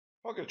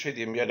Welcome to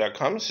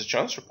TradeTheMBI.com. This is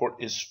John's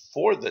report is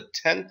for the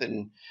 10th,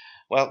 and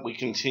well, we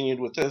continued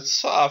with a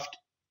soft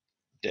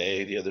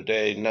day the other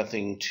day.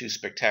 Nothing too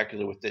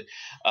spectacular with it.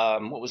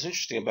 What was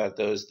interesting about it,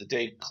 though, is the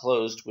day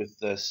closed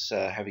with us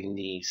having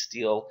the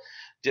steel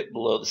dip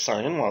below the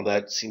sign. While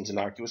that seems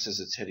innocuous as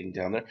it's heading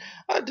down there,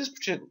 it does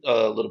present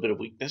a little bit of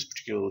weakness,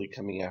 particularly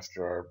coming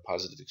after our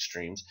positive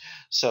extremes.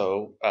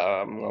 So,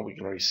 well, we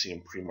can already see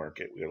in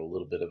pre-market we got a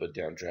little bit of a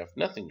downdraft.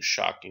 Nothing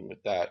shocking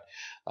with that.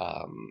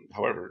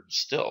 However,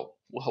 still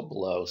well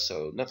below,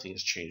 so nothing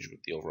has changed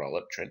with the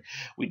overall uptrend.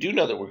 We do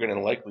know that we're going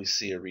to likely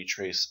see a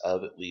retrace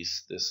of at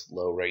least this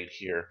low right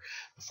here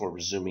before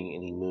resuming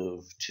any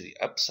move to the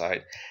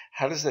upside.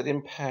 How does that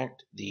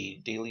impact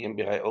the daily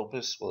MBI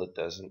Opus? Well, it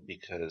doesn't,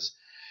 because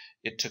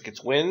it took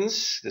its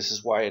wins. This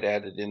is why it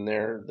added in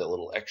there the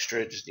little extra.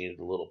 It just needed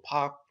a little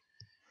pop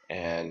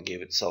and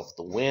gave itself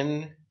the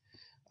win.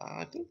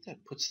 I think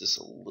that puts this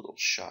a little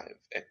shy of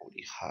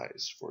equity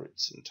highs for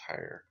its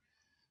entire.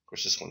 Of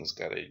course, this one's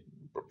got a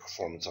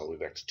performance all the way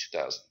back to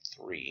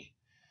 2003.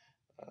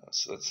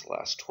 So that's the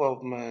last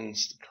 12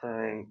 months. The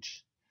current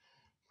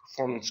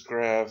performance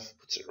graph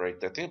puts it right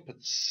there. I think it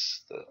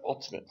puts the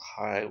ultimate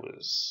high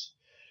was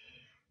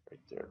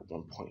right there at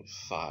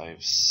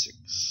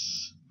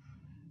 1.56.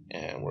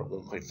 And we're at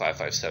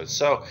 1.557.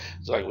 So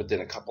it's like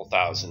within a couple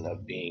thousand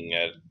of being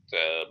at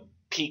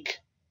peak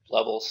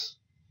levels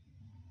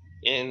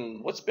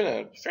in what's been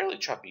a fairly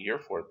choppy year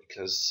for it,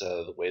 because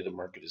the way the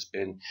market has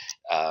been.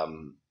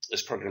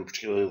 This program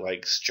particularly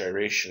likes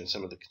gyration.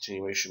 Some of the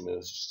continuation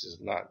moves just is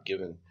not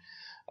given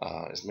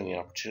as many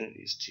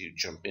opportunities to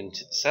jump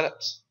into the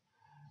setups.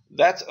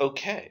 That's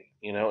okay,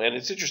 and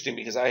it's interesting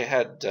because I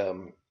got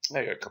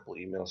a couple of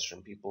emails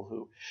from people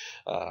who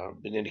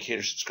have been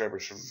indicator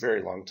subscribers for a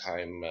very long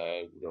time.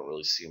 We don't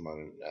really see them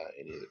on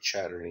any of the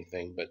chat or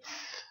anything, but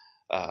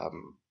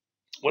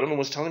one of them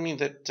was telling me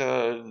that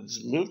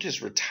he's moved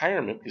his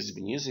retirement, because he's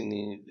been using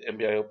the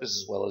MBI Opus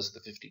as well as the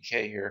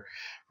 50K here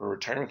for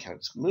retirement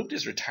accounts. Moved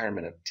his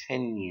retirement of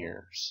 10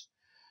 years.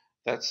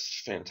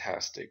 That's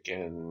fantastic.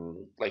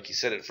 And like he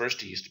said, at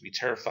first he used to be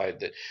terrified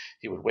that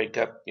he would wake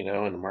up, and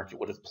the market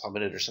would have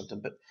plummeted or something.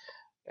 But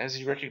as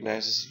he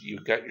recognizes,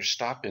 you've got your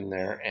stop in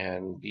there,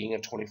 and being a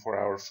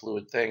 24-hour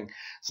fluid thing,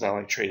 it's not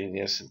like trading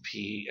the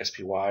S&P,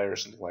 SPY or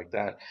something like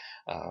that.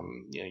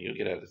 You'll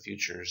get out of the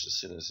futures as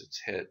soon as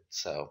it's hit.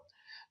 So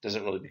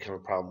doesn't really become a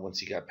problem once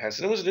he got past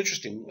it. And it was an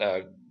interesting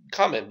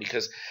comment,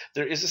 because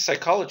there is a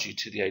psychology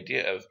to the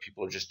idea of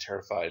people are just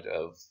terrified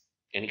of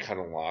any kind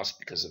of loss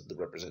because of the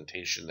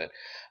representation that,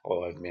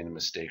 oh, I've made a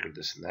mistake or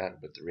this and that.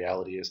 But the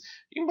reality is,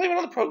 you can blame it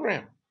on the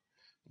program.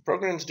 The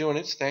program's doing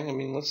its thing. I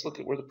mean, let's look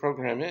at where the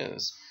program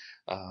is.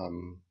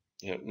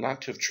 Not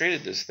to have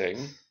traded this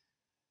thing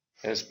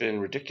has been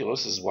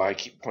ridiculous. This is why I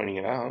keep pointing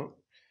it out.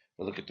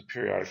 We look at the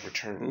periodic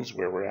returns,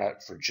 where we're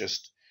at for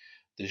just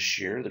this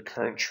year, the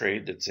current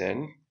trade that's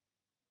in,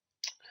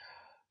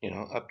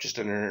 up just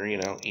under,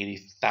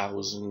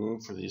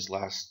 80,000 for these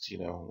last,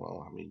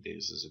 how many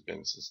days has it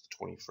been since the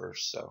 21st?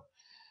 So,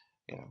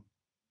 a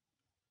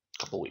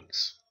couple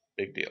weeks,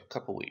 big deal,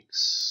 couple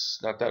weeks,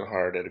 not that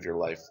hard out of your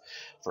life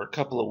for a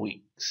couple of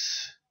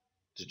weeks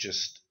to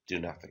just do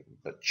nothing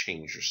but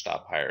change your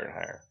stop higher and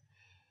higher.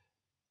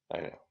 I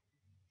know.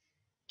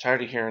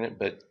 Tired of hearing it,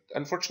 but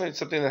unfortunately it's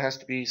something that has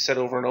to be said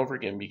over and over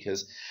again,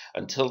 because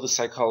until the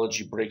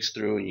psychology breaks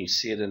through and you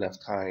see it enough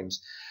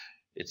times,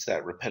 it's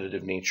that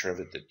repetitive nature of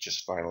it that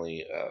just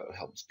finally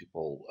helps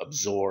people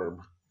absorb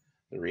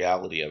the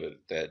reality of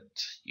it, that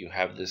you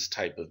have this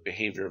type of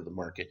behavior of the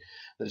market,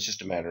 that it's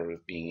just a matter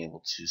of being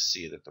able to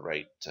see it at the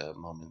right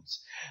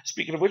moments.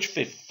 Speaking of which,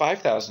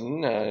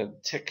 5,000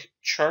 tick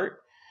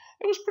chart,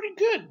 it was pretty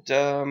good.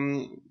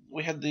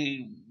 We had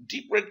the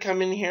deep red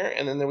come in here,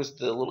 and then there was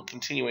the little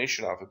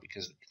continuation off it,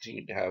 because it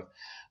continued to have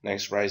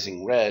nice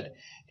rising red.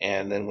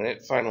 And then when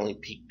it finally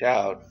peaked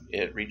out,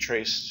 it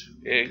retraced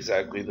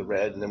exactly the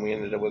red, and then we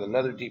ended up with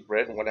another deep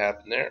red. And what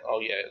happened there? Oh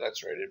yeah,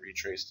 that's right, it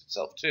retraced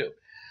itself too.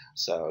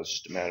 So it's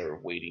just a matter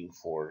of waiting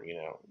for,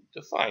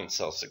 defined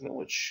sell signal,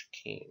 which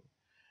came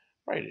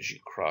right as you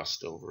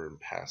crossed over and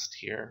passed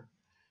here.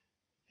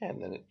 And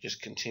then it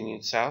just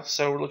continued south.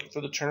 So we're looking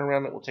for the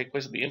turnaround that will take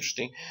place. It'll be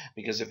interesting,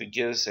 because if it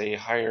gives a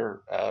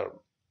higher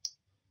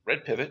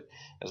red pivot,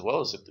 as well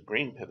as if the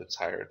green pivot's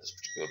higher at this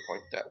particular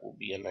point, that will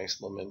be a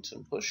nice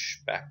momentum push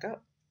back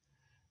up.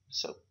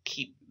 So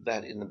keep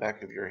that in the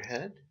back of your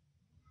head.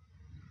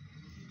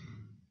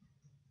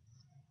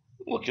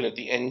 Looking at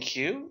the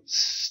NQ,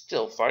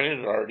 still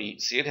finding it already.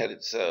 See, it had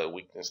its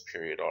weakness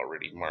period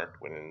already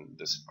marked when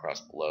this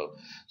crossed below.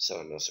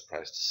 So no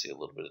surprise to see a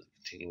little bit of the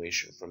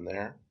continuation from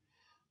there.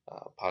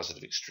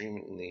 Positive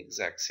extreme in the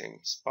exact same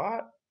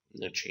spot.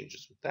 No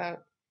changes with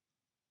that.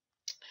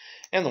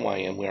 And the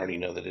YM, we already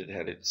know that it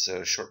had its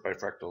short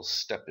bifractal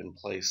step in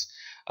place,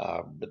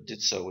 but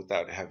did so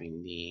without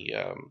having the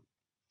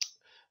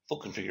full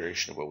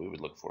configuration of what we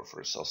would look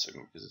for a sell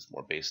signal, because it's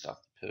more based off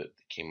the pivot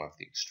that came off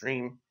the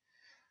extreme.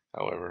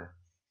 However,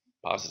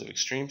 positive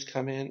extremes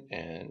come in,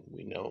 and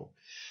we know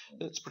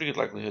that it's pretty good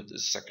likelihood the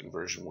second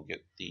version will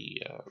get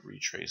the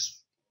retrace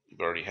You've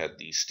already had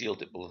the steel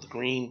dip below the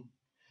green,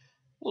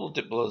 a little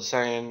dip below the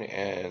cyan,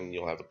 and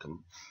you'll have a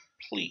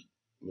complete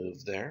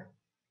move there.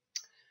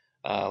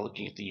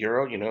 Looking at the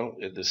euro,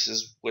 this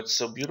is what's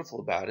so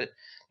beautiful about it.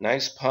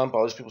 Nice pump.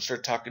 All these people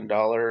start talking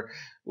dollar.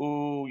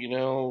 Ooh,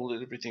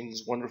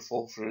 everything's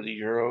wonderful for the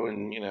euro,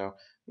 and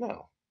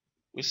no.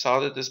 We saw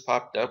that this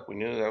popped up. We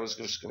knew that was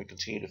just going to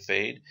continue to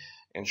fade,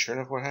 and sure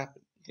enough, what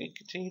happened? It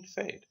continued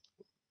to fade.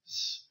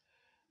 It's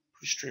a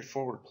pretty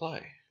straightforward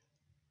play.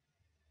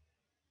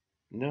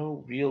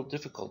 No real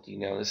difficulty.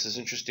 Now, this is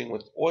interesting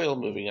with oil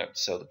moving up,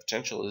 so the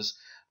potential is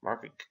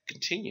market could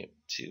continue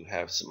to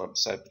have some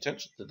upside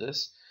potential to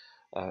this.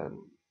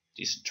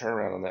 Decent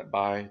turnaround on that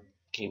buy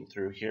came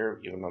through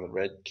here, even on the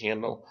red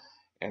candle,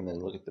 and then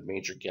look at the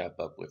major gap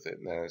up with it.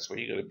 And that's where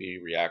you got to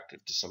be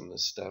reactive to some of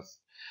this stuff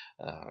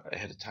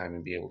ahead of time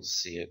and be able to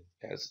see it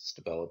as it's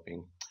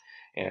developing.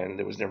 And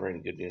there was never any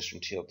good news from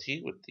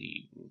TLT with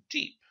the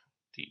deep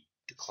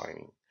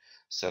declining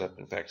setup.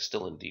 In fact,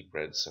 still in deep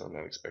red, so I'm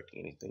not expecting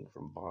anything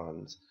from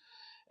bonds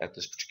at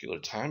this particular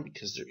time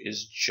because there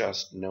is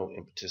just no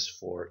impetus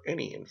for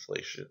any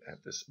inflation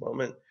at this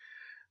moment,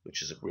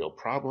 which is a real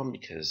problem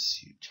because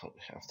you don't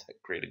have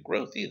that great a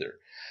growth either.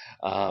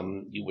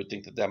 You would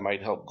think that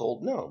might help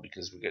gold. No,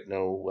 because we get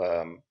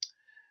no,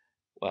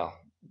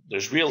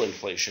 there's real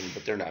inflation,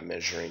 but they're not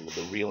measuring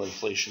the real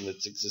inflation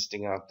that's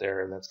existing out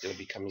there, and that's going to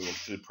be coming in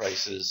food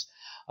prices,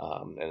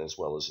 and as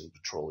well as in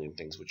petroleum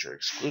things, which are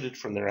excluded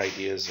from their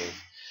ideas of,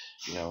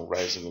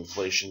 rising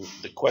inflation.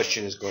 The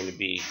question is going to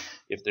be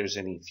if there's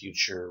any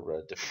future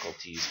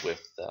difficulties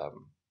with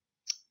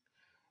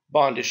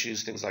bond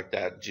issues, things like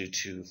that, due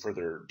to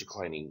further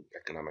declining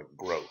economic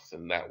growth,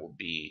 and that will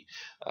be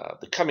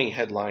the coming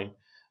headline.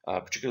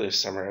 Particularly this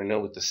summer. I know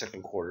with the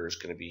second quarter is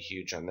going to be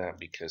huge on that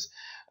because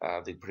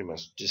they pretty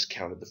much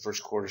discounted the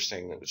first quarter,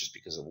 saying that it was just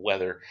because of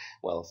weather.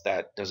 Well, if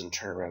that doesn't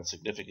turn around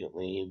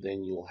significantly,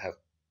 then you'll have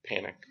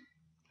panic.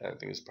 I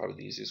think it's probably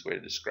the easiest way to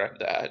describe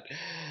that.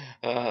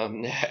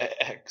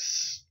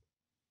 X.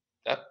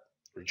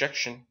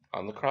 Rejection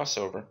on the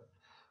crossover.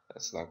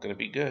 That's not going to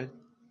be good.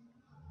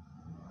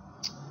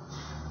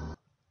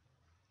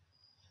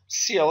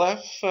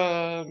 CLF,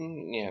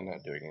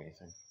 not doing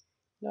anything.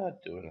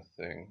 Not doing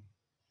a thing.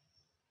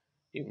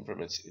 Even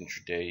from its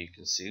intraday, you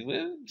can see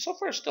so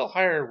far still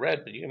higher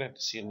red, but you're gonna have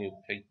to see a new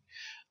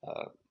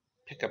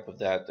pickup of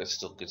that. That's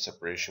still good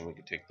separation. We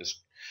could take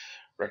this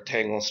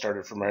rectangle, start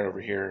it from right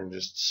over here, and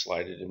just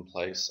slide it in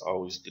place.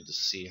 Always good to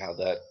see how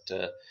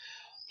that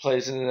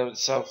plays in and of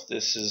itself.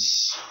 This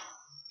is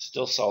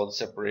still solid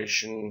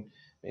separation.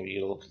 Maybe you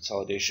get a little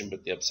consolidation,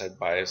 but the upside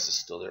bias is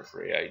still there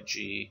for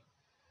AIG.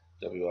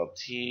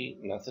 WLT,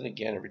 nothing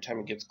again. Every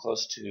time it gets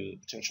close to the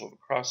potential of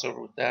a crossover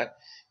with that,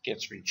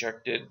 gets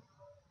rejected.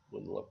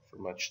 Wouldn't look for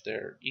much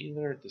there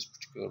either at this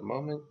particular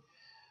moment.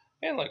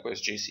 And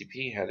likewise,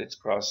 JCP had its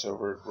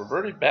crossover,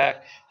 reverted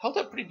back, held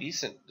up pretty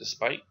decent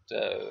despite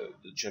the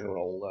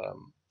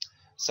general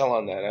sell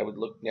on that. I would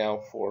look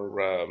now for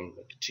a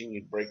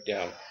continued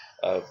breakdown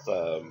of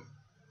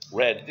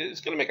red.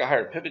 It's going to make a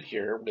higher pivot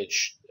here,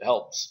 which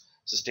helps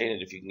sustain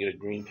it if you can get a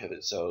green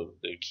pivot. So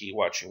the key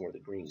watching where the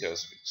green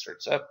goes if it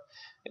starts up.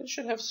 And it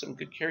should have some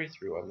good carry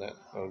through on that.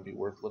 That would be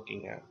worth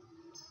looking at.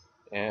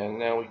 And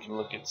now we can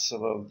look at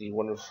some of the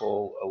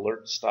wonderful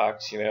alert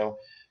stocks.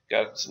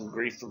 Got some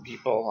grief from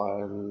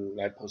people.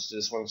 I posted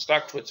this one,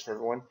 Stock Twits for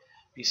everyone.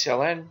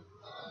 PCLN,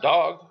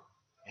 dog,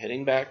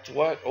 heading back to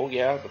what? Oh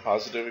yeah, the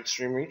positive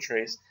extreme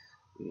retrace.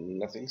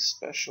 Nothing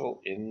special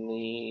in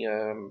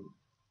the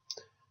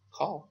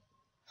call.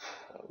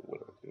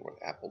 What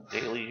Apple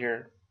Daily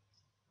here.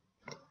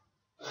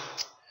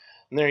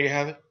 And there you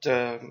have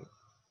it.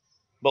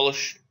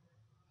 Bullish,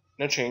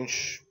 no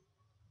change,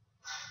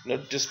 no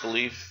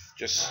disbelief.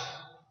 Just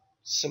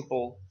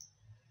simple,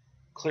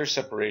 clear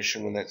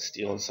separation when that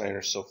steel and cyan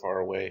are so far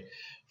away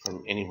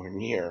from anywhere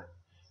near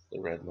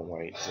the red and the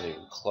white. It's not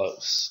even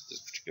close at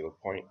this particular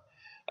point.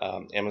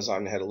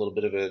 Amazon had a little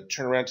bit of a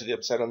turnaround to the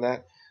upside on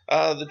that.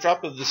 The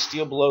drop of the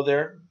steel below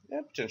there,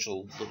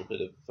 potential little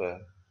bit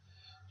of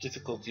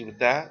difficulty with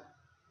that.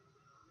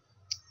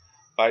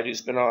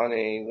 Baidu's been on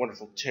a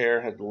wonderful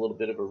tear, had a little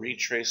bit of a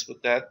retrace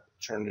with that,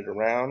 turned it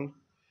around.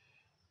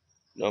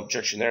 No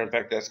objection there. In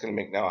fact, that's going to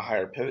make now a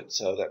higher pivot,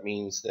 so that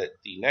means that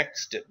the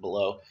next dip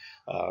below,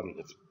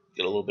 if we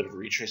get a little bit of a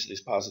retrace of these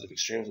positive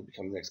extremes, will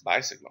become the next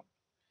buy signal.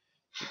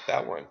 Keep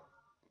that one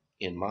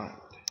in mind.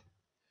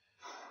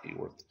 Be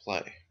worth the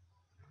play.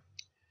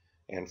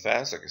 And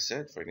fast, like I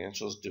said,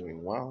 financials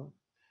doing well.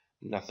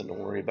 Nothing to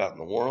worry about in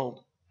the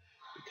world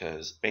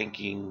because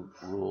banking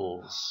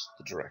rules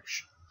the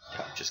direction.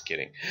 No, just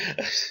kidding.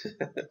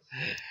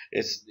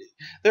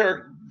 There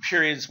are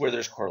periods where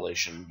there's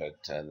correlation, but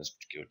in this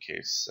particular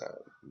case,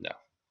 no.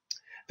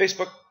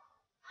 Facebook,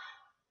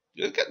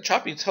 it's gotten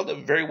choppy. It's held up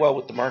very well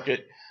with the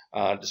market,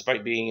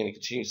 despite being in a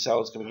continued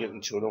sell. It's going to get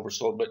into an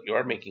oversold, but you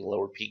are making a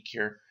lower peak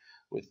here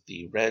with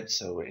the red,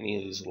 so any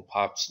of these little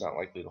pops not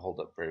likely to hold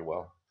up very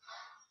well.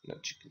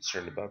 Not too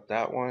concerned about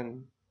that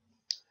one.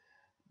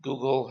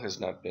 Google has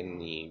not been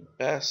the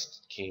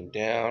best. Came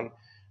down,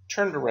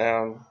 turned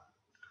around.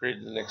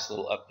 created the next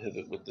little up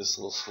pivot with this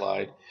little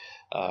slide.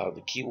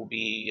 The key will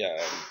be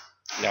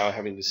now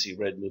having to see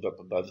red move up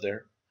above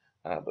there.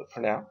 But for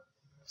now,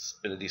 it's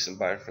been a decent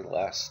buy for the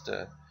last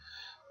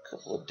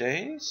couple of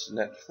days.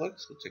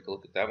 Netflix, we'll take a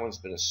look at that one. It's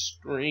been a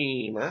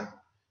screamer.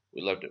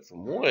 We loved it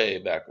from way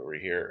back over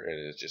here,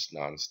 and it's just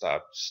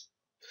nonstop. Just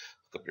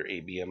look up your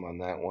ABM on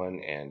that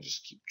one and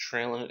just keep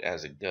trailing it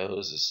as it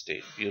goes. It's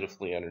stayed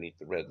beautifully underneath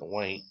the red and the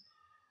white.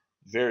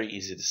 Very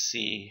easy to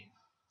see.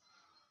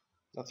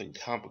 Nothing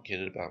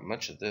complicated about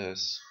much of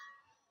this.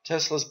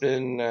 Tesla's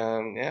been,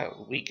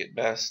 weak at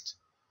best.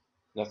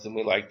 Nothing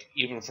we liked,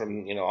 even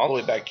from, all the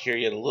way back here.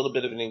 You had a little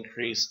bit of an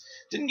increase.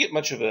 Didn't get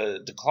much of a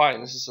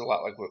decline. This is a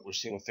lot like what we're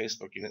seeing with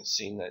Facebook. You're not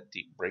seeing that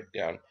deep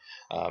breakdown.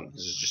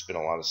 There's just been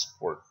a lot of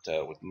support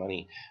with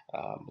money.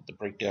 But the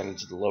breakdown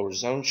into the lower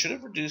zone should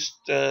have reduced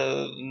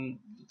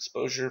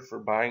exposure for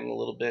buying a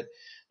little bit.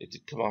 It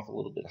did come off a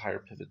little bit higher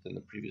pivot than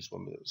the previous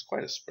one, but it was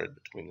quite a spread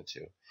between the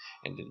two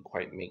and didn't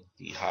quite make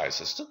the highs.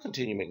 So still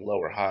continue to make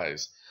lower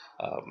highs.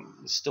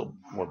 Still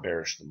more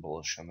bearish than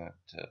bullish on that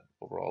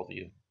overall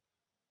view.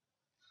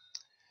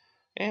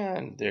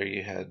 And there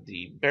you had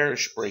the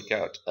bearish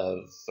breakout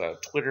of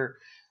Twitter.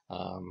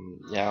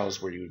 Now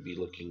is where you would be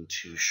looking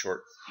to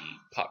short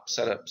the pop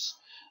setups.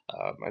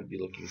 I'd be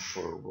looking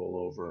for a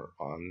rollover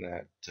on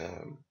that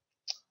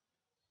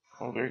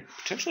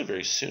potentially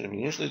very soon. I mean,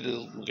 usually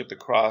to look at the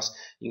cross,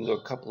 you can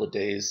go a couple of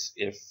days.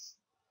 If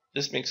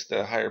this makes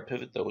the higher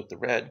pivot, though, with the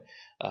red,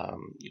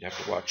 you'd have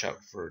to watch out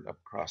for an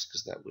up cross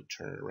because that would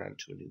turn it around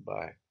to a new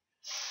buy.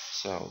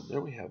 So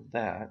there we have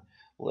that.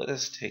 Let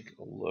us take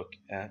a look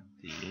at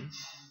the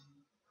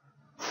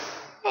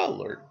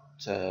alert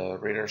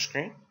radar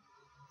screen.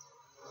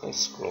 Let's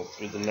scroll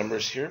through the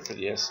numbers here for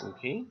the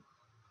S&P.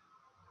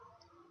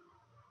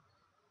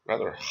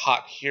 Rather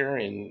hot here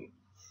in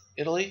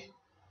Italy.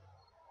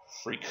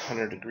 Freak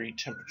 100-degree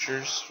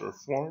temperatures for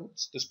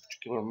Florence this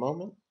particular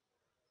moment.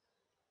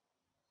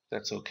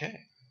 That's okay.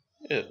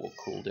 It will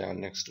cool down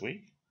next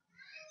week.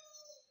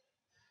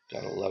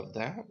 Gotta love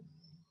that.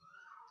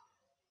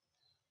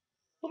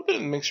 A little bit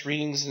of mixed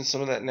readings in some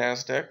of that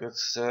NASDAQ.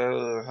 That's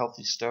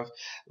healthy stuff.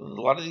 A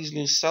lot of these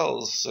new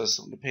cells,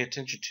 something to pay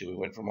attention to. We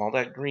went from all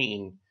that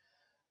green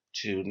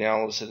to now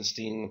all of a sudden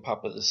seeing the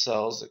pop of the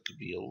cells that could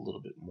be a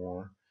little bit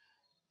more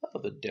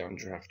of a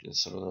downdraft in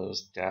some of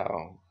those.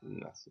 Dow,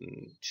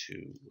 nothing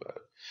too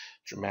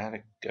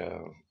dramatic.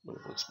 When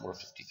it looks more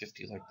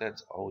 50-50 like that,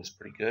 it's always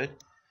pretty good.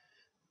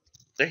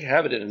 There you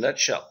have it in a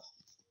nutshell.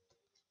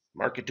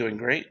 Market doing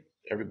great.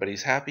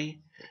 Everybody's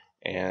happy.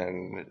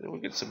 And we'll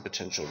get some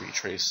potential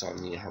retrace on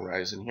the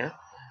horizon here.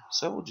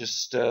 So we'll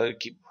just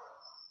keep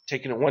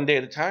taking it one day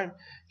at a time,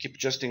 keep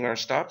adjusting our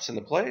stops and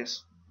the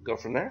plays, go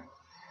from there.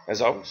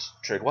 As always,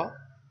 trade well.